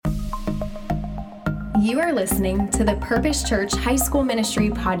You are listening to the Purpose Church High School Ministry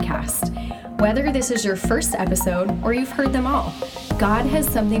podcast. Whether this is your first episode or you've heard them all, God has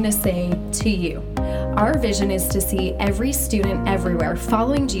something to say to you. Our vision is to see every student everywhere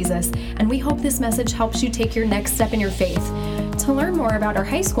following Jesus, and we hope this message helps you take your next step in your faith. To learn more about our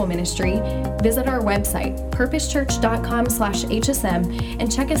high school ministry, visit our website, purposechurch.com/HSM,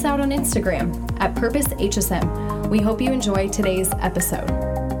 and check us out on Instagram at PurposeHSM. We hope you enjoy today's episode.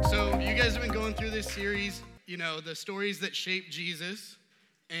 So you guys have been going through this series, the stories that shaped Jesus,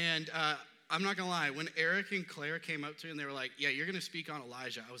 and I'm not gonna lie, when Eric and Claire came up to me and they were like, yeah, you're gonna speak on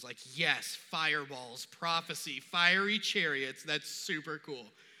Elijah, I was like, yes, fireballs, prophecy, fiery chariots, that's super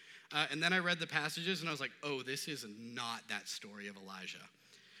cool. And then I read the passages and I was like, oh, this is not that story of Elijah.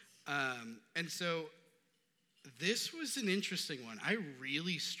 And so this was an interesting one. I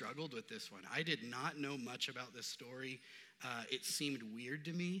really struggled with this one. I did not know much about this story. It seemed weird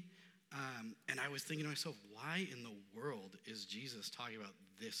to me. And I was thinking to myself, why in the world is Jesus talking about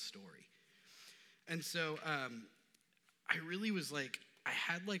this story? And so I really was like, I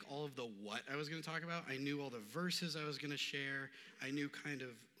had like all of the what I was going to talk about. I knew all the verses I was going to share. I knew kind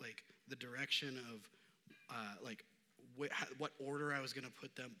of like the direction of what order I was going to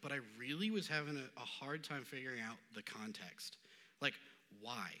put them. But I really was having a hard time figuring out the context. Like,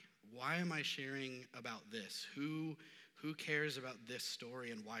 why? Why am I sharing about this? Who cares about this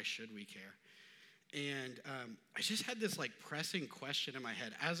story, and why should we care? And I just had this like pressing question in my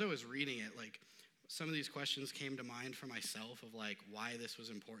head as I was reading it. Like, some of these questions came to mind for myself of like why this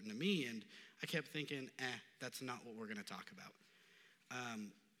was important to me, and I kept thinking, that's not what we're going to talk about.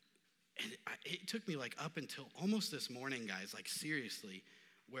 And it took me like up until almost this morning, guys, like seriously,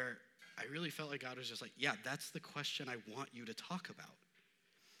 where I really felt like God was just like, yeah, that's the question I want you to talk about.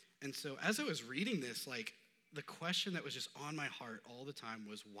 And so as I was reading this, like the question that was just on my heart all the time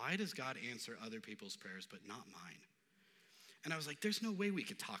was, why does God answer other people's prayers but not mine? And I was like, there's no way we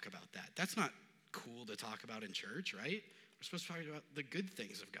could talk about that. That's not cool to talk about in church, right? We're supposed to talk about the good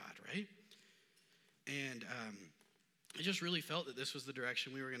things of God, right? And I just really felt that this was the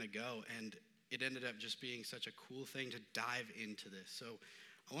direction we were going to go, and it ended up just being such a cool thing to dive into this. So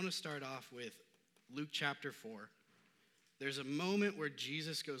I want to start off with Luke chapter 4. There's a moment where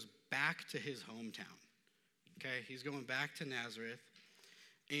Jesus goes back to his hometown. Okay, he's going back to Nazareth,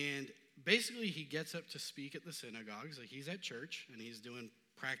 and basically he gets up to speak at the synagogues. Like, he's at church, and he's doing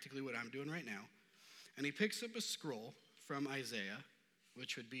practically what I'm doing right now. And he picks up a scroll from Isaiah,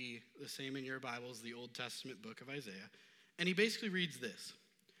 which would be the same in your Bibles, the Old Testament book of Isaiah. And he basically reads this.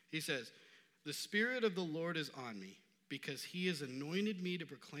 He says, "The Spirit of the Lord is on me, because he has anointed me to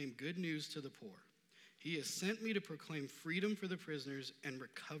proclaim good news to the poor. He has sent me to proclaim freedom for the prisoners and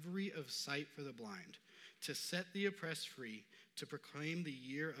recovery of sight for the blind, to set the oppressed free, to proclaim the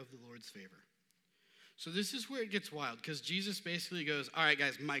year of the Lord's favor." So this is where it gets wild, because Jesus basically goes, all right,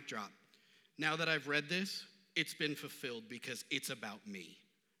 guys, mic drop. Now that I've read this, it's been fulfilled because it's about me.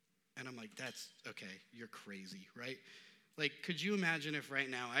 And I'm like, that's okay, you're crazy, right? Like, could you imagine if right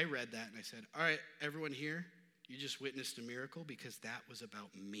now I read that and I said, all right, everyone here, you just witnessed a miracle because that was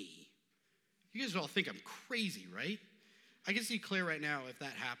about me. You guys would all think I'm crazy, right? I can see Claire right now, if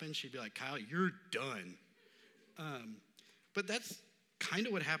that happened, she'd be like, Kyle, you're done. But that's kind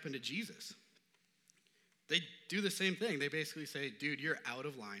of what happened to Jesus. They do the same thing. They basically say, dude, you're out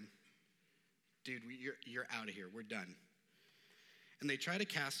of line. Dude, you're out of here. We're done. And they try to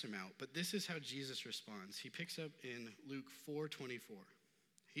cast him out, but this is how Jesus responds. He picks up in Luke 4:24.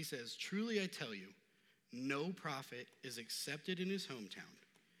 He says, "Truly I tell you, no prophet is accepted in his hometown.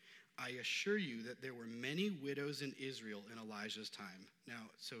 I assure you that there were many widows in Israel in Elijah's time." Now,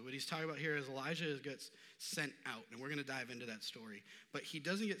 so what he's talking about here is Elijah gets sent out, and we're going to dive into that story. But he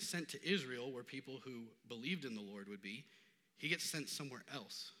doesn't get sent to Israel, where people who believed in the Lord would be. He gets sent somewhere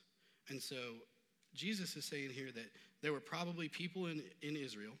else. And so Jesus is saying here that there were probably people in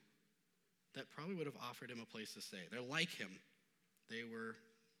Israel that probably would have offered him a place to stay. They're like him. They were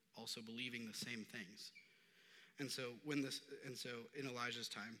also believing the same things. And so in Elijah's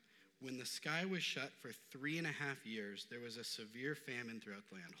time, when the sky was shut for 3.5 years, there was a severe famine throughout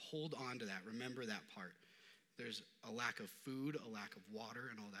the land. Hold on to that. Remember that part. There's a lack of food, a lack of water,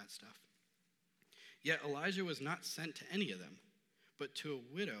 and all that stuff. Yet Elijah was not sent to any of them, but to a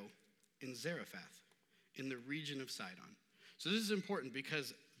widow in Zarephath, in the region of Sidon. So this is important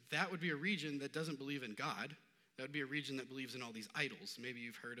because that would be a region that doesn't believe in God. That would be a region that believes in all these idols. Maybe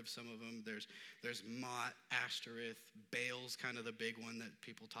you've heard of some of them. There's Mot, Ashtoreth, Baal's kind of the big one that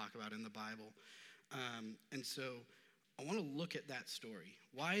people talk about in the Bible. And so I want to look at that story.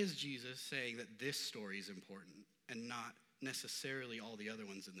 Why is Jesus saying that this story is important and not necessarily all the other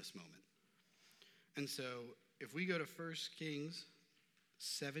ones in this moment? And so if we go to 1 Kings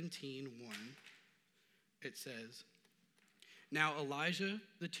 17:1, it says, "Now Elijah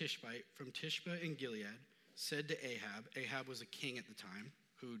the Tishbite from Tishbe in Gilead said to Ahab," Ahab was a king at the time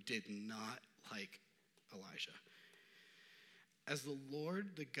who did not like Elijah, "As the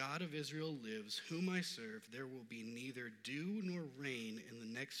Lord, the God of Israel lives, whom I serve, there will be neither dew nor rain in the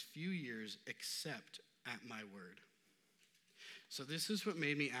next few years except at my word." So this is what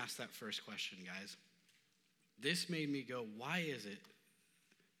made me ask that first question, guys. This made me go, why is it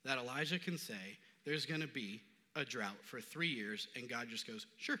that Elijah can say there's going to be a drought for 3 years and God just goes,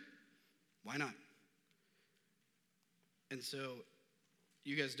 sure, why not? And so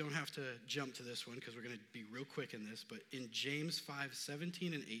you guys don't have to jump to this one because we're going to be real quick in this, but in James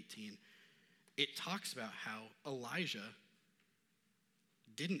 5:17 and 18, it talks about how Elijah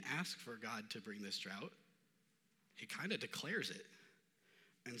didn't ask for God to bring this drought. He kind of declares it.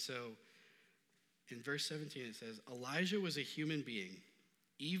 And so in verse 17 it says, "Elijah was a human being,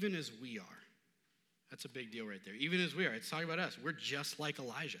 even as we are." That's a big deal right there. Even as we are. It's talking about us. We're just like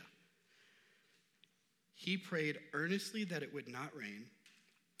Elijah. "He prayed earnestly that it would not rain,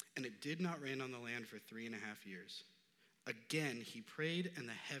 and it did not rain on the land for 3.5 years. Again, he prayed, and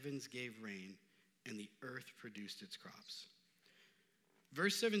the heavens gave rain, and the earth produced its crops."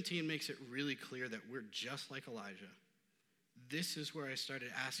 Verse 17 makes it really clear that we're just like Elijah. This is where I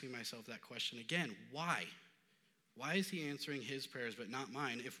started asking myself that question again. Why? Why is he answering his prayers but not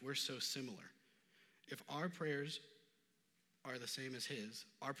mine if we're so similar? If our prayers are the same as his,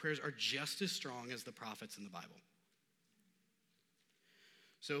 our prayers are just as strong as the prophets in the Bible.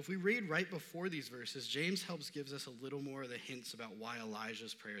 So if we read right before these verses, James gives us a little more of the hints about why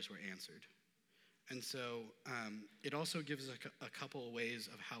Elijah's prayers were answered. And so it also gives us a couple of ways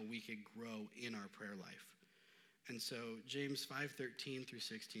of how we could grow in our prayer life. And so James 5:13 through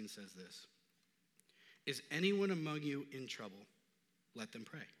 16 says this: "Is anyone among you in trouble? Let them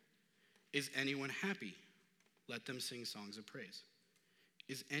pray. Is anyone happy? Let them sing songs of praise.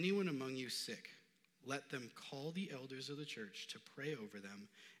 Is anyone among you sick? Let them call the elders of the church to pray over them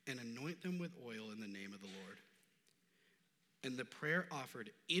and anoint them with oil in the name of the Lord. And the prayer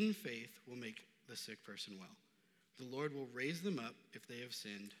offered in faith will make the sick person well. The Lord will raise them up. If they have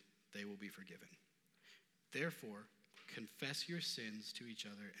sinned, they will be forgiven. Therefore, confess your sins to each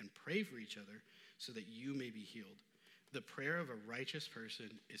other and pray for each other so that you may be healed. The prayer of a righteous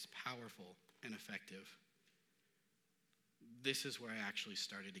person is powerful and effective." This is where I actually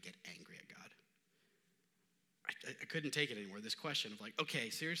started to get angry at God. I couldn't take it anymore. This question of like, okay,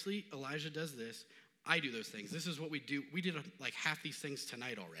 seriously, Elijah does this. I do those things. This is what we do. We did like half these things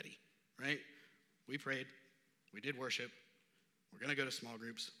tonight already, right? We prayed. We did worship. We're going to go to small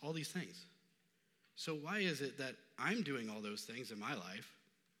groups, all these things. So why is it that I'm doing all those things in my life,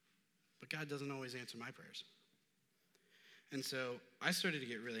 but God doesn't always answer my prayers? And so I started to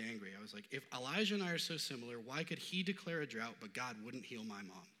get really angry. I was like, if Elijah and I are so similar, why could he declare a drought, but God wouldn't heal my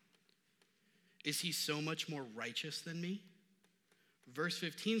mom? Is he so much more righteous than me? Verse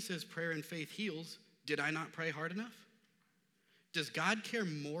 15 says prayer and faith heals. Did I not pray hard enough? Does God care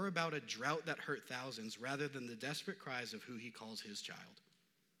more about a drought that hurt thousands rather than the desperate cries of who he calls his child?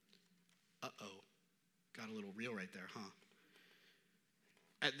 Uh-oh. Got a little real right there, huh?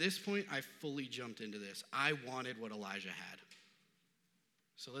 At this point, I fully jumped into this. I wanted what Elijah had.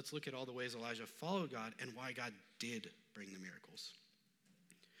 So let's look at all the ways Elijah followed God and why God did bring the miracles.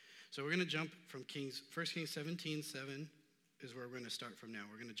 So we're going to jump from 1 Kings 17:7 is where we're going to start from now.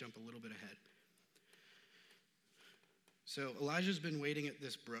 We're going to jump a little bit ahead. So Elijah's been waiting at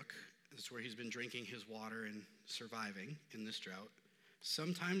this brook. That's where he's been drinking his water and surviving in this drought.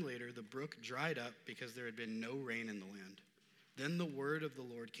 Sometime later, the brook dried up because there had been no rain in the land. Then the word of the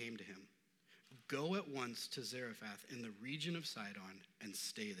Lord came to him. Go at once to Zarephath in the region of Sidon and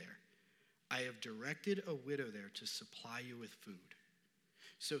stay there. I have directed a widow there to supply you with food.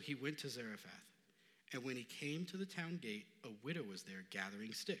 So he went to Zarephath. And when he came to the town gate, a widow was there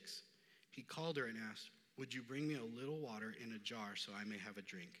gathering sticks. He called her and asked, would you bring me a little water in a jar so I may have a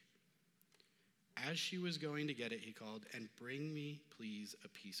drink? As she was going to get it, he called, and bring me, please, a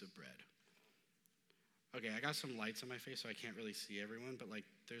piece of bread. Okay, I got some lights on my face, so I can't really see everyone, but like,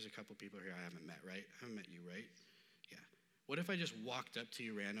 there's a couple people here I haven't met, right? I haven't met you, right? Yeah. What if I just walked up to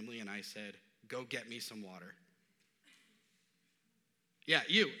you randomly and I said, go get me some water? Yeah,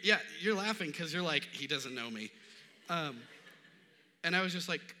 you. Yeah, you're laughing because you're like, he doesn't know me. And I was just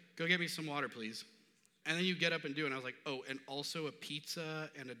like, go get me some water, please. And then you get up and do it, and I was like, oh, and also a pizza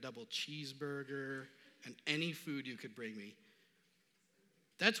and a double cheeseburger and any food you could bring me.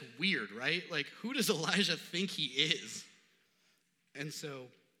 That's weird, right? Like, who does Elijah think he is? And so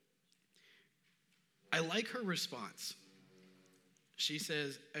I like her response. She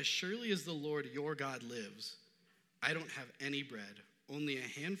says, "As surely as the Lord your God lives, I don't have any bread, only a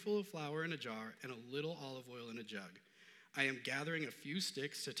handful of flour in a jar and a little olive oil in a jug. I am gathering a few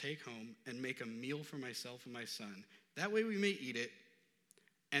sticks to take home and make a meal for myself and my son. That way we may eat it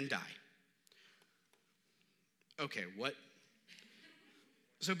and die." Okay, what?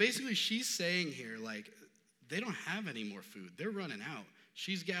 So basically she's saying here, like, they don't have any more food. They're running out.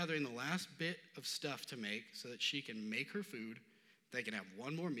 She's gathering the last bit of stuff to make so that she can make her food. They can have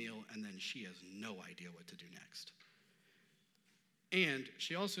one more meal, and then she has no idea what to do next. And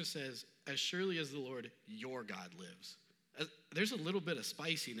she also says, "As surely as the Lord your God lives." There's a little bit of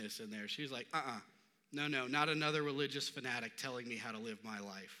spiciness in there. She's like, no, not another religious fanatic telling me how to live my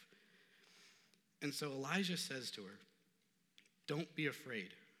life. And so Elijah says to her, "Don't be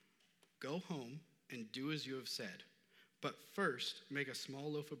afraid. Go home and do as you have said. But first, make a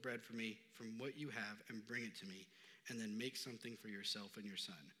small loaf of bread for me from what you have and bring it to me, and then make something for yourself and your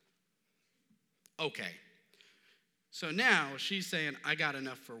son." Okay. So now she's saying, "I got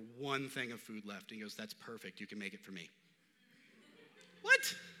enough for one thing of food left." And he goes, "That's perfect. You can make it for me."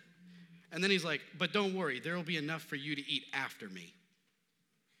 What? And then he's like, "But don't worry, there will be enough for you to eat after me."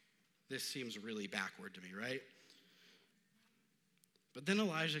 This seems really backward to me, right? But then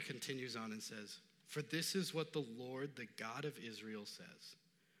Elijah continues on and says, "For this is what the Lord, the God of Israel, says.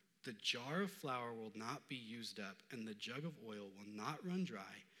 The jar of flour will not be used up, and the jug of oil will not run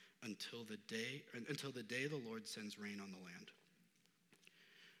dry until the day the Lord sends rain on the land."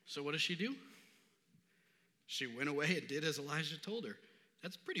 So what does she do? She went away and did as Elijah told her.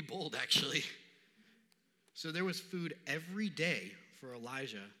 That's pretty bold, actually. So there was food every day for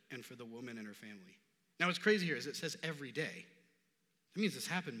Elijah and for the woman and her family. Now what's crazy here is it says every day. That means this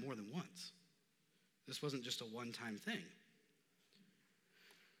happened more than once. This wasn't just a one-time thing.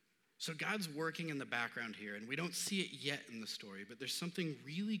 So God's working in the background here, and we don't see it yet in the story, but there's something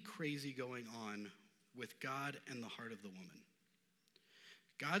really crazy going on with God and the heart of the woman.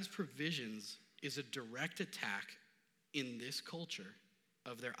 God's provisions is a direct attack in this culture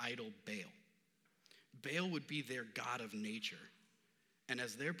of their idol Baal. Baal would be their god of nature. And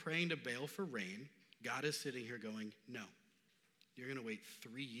as they're praying to Baal for rain, God is sitting here going, "No, you're going to wait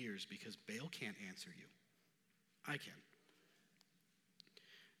 3 years because Baal can't answer you. I can."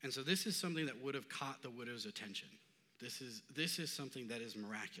 And so this is something that would have caught the widow's attention. This is something that is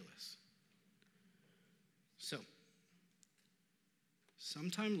miraculous. So,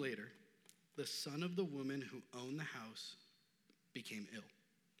 sometime later, the son of the woman who owned the house became ill.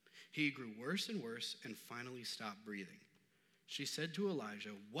 He grew worse and worse and finally stopped breathing. She said to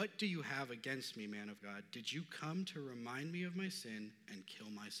Elijah, "What do you have against me, man of God? Did you come to remind me of my sin and kill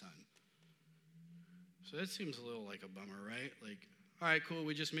my son?" So that seems a little like a bummer, right? Like, all right, cool,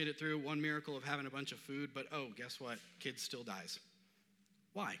 we just made it through one miracle of having a bunch of food, but guess what? Kid still dies.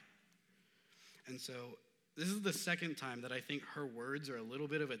 Why? And so this is the second time that I think her words are a little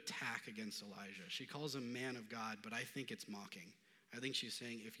bit of attack against Elijah. She calls him man of God, but I think it's mocking. I think she's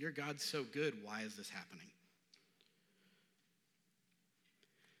saying, if your God's so good, why is this happening?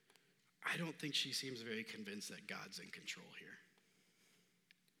 I don't think she seems very convinced that God's in control here.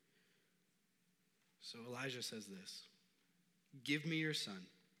 So Elijah says this, "Give me your son."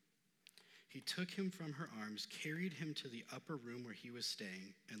 He took him from her arms, carried him to the upper room where he was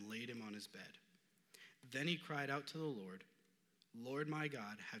staying, and laid him on his bed. Then he cried out to the Lord, "Lord my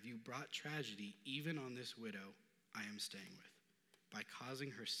God, have you brought tragedy even on this widow I am staying with, by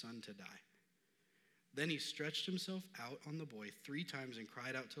causing her son to die?" Then he stretched himself out on the boy 3 times and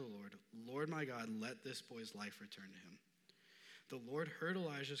cried out to the Lord, "Lord my God, let this boy's life return to him." The Lord heard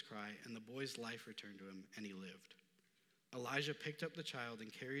Elijah's cry, and the boy's life returned to him, and he lived. Elijah picked up the child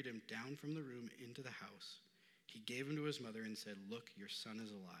and carried him down from the room into the house. He gave him to his mother and said, "Look, your son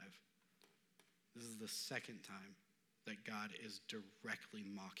is alive." This is the second time that God is directly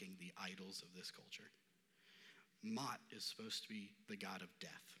mocking the idols of this culture. Mot is supposed to be the god of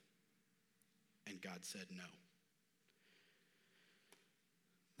death. And God said no.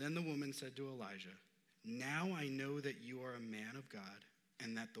 Then the woman said to Elijah, "Now I know that you are a man of God,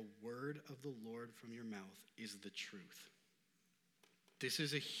 and that the word of the Lord from your mouth is the truth." This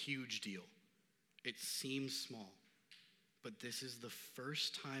is a huge deal. It seems small, but this is the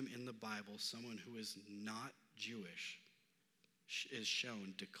first time in the Bible someone who is not Jewish is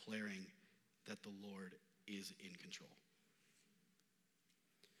shown declaring that the Lord is in control.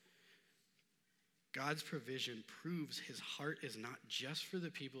 God's provision proves his heart is not just for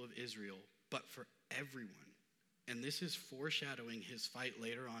the people of Israel, but for everyone. And this is foreshadowing his fight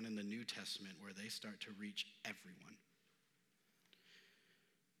later on in the New Testament, where they start to reach everyone.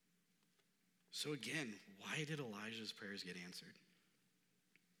 So again, why did Elijah's prayers get answered?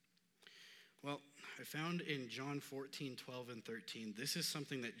 Well, I found in John 14, 12, and 13, this is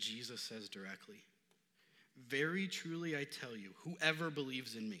something that Jesus says directly. Very truly I tell you, whoever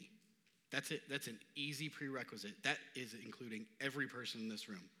believes in me. That's it. That's an easy prerequisite. That is including every person in this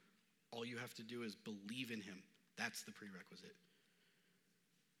room. All you have to do is believe in him. That's the prerequisite.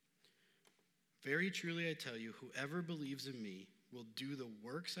 Very truly I tell you, whoever believes in me will do the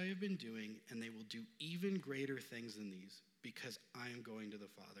works I have been doing, and they will do even greater things than these, because I am going to the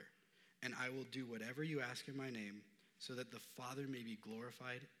Father. And I will do whatever you ask in my name, so that the Father may be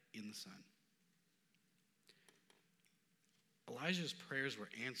glorified in the Son. Elijah's prayers were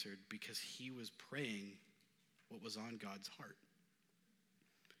answered because he was praying what was on God's heart.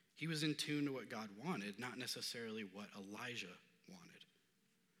 He was in tune to what God wanted, not necessarily what Elijah wanted.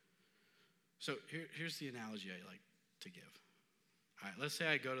 So here's the analogy I like to give. All right, let's say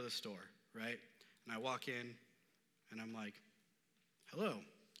I go to the store, right? And I walk in, and I'm like, hello,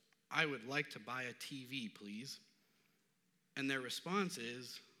 I would like to buy a TV, please. And their response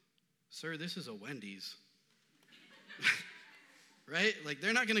is, sir, this is a Wendy's. Right? Like,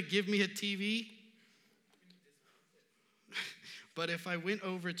 they're not going to give me a TV. But if I went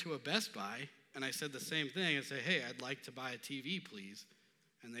over to a Best Buy and I said the same thing and say, hey, I'd like to buy a TV, please.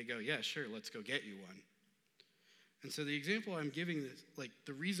 And they go, yeah, sure, let's go get you one. And so the example I'm giving,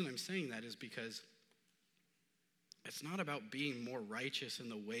 the reason I'm saying that is because it's not about being more righteous in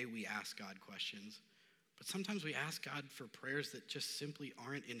the way we ask God questions, but sometimes we ask God for prayers that just simply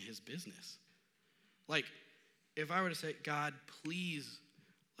aren't in his business. Like, if I were to say, God, please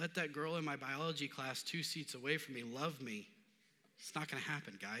let that girl in my biology class 2 seats away from me love me, it's not going to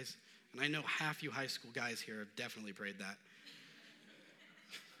happen, guys. And I know half you high school guys here have definitely prayed that.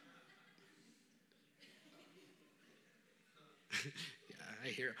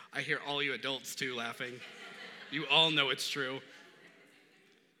 Yeah, I hear all you adults too laughing. You all know it's true.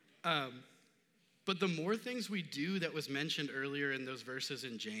 But the more things we do that was mentioned earlier in those verses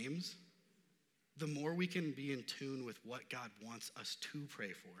in James, the more we can be in tune with what God wants us to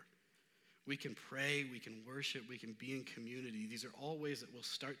pray for. We can pray, we can worship, we can be in community. These are all ways that we'll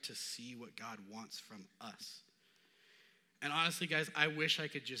start to see what God wants from us. And honestly, guys, I wish I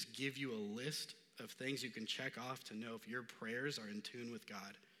could just give you a list of things you can check off to know if your prayers are in tune with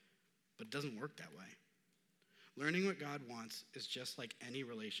God. But it doesn't work that way. Learning what God wants is just like any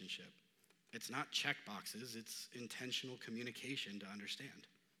relationship. It's not check boxes, it's intentional communication to understand.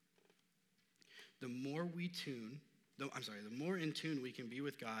 The more in tune we can be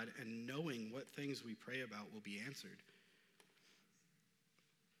with God and knowing what things we pray about will be answered.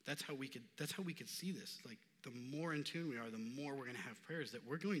 That's how we could see this. Like, the more in tune we are, the more we're going to have prayers that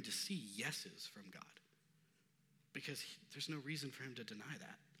we're going to see yeses from God. Because there's no reason for him to deny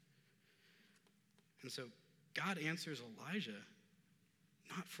that. And so God answers Elijah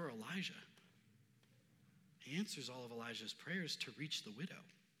not for Elijah. He answers all of Elijah's prayers to reach the widow.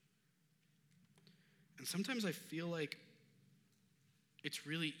 And sometimes I feel like it's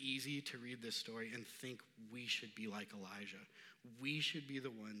really easy to read this story and think we should be like Elijah. We should be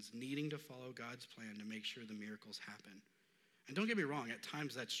the ones needing to follow God's plan to make sure the miracles happen. And don't get me wrong, at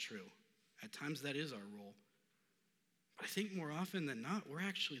times that's true. At times that is our role. But I think more often than not, we're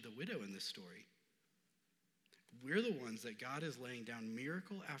actually the widow in this story. We're the ones that God is laying down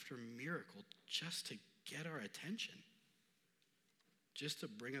miracle after miracle just to get our attention, just to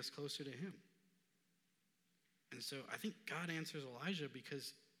bring us closer to him. And so I think God answers Elijah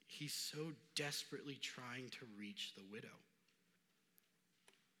because he's so desperately trying to reach the widow,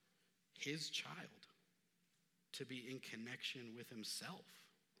 his child, to be in connection with himself.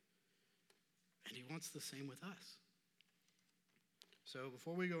 And he wants the same with us. So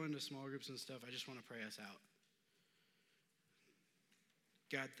before we go into small groups and stuff, I just want to pray us out.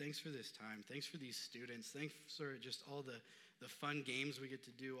 God, thanks for this time. Thanks for these students. Thanks for just all the fun games we get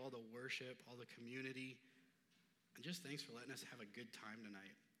to do, all the worship, all the community. And just thanks for letting us have a good time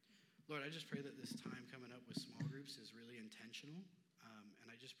tonight. Lord, I just pray that this time coming up with small groups is really intentional. And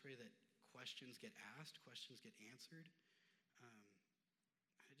I just pray that questions get asked, questions get answered.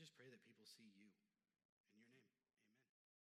 I just pray that people see you.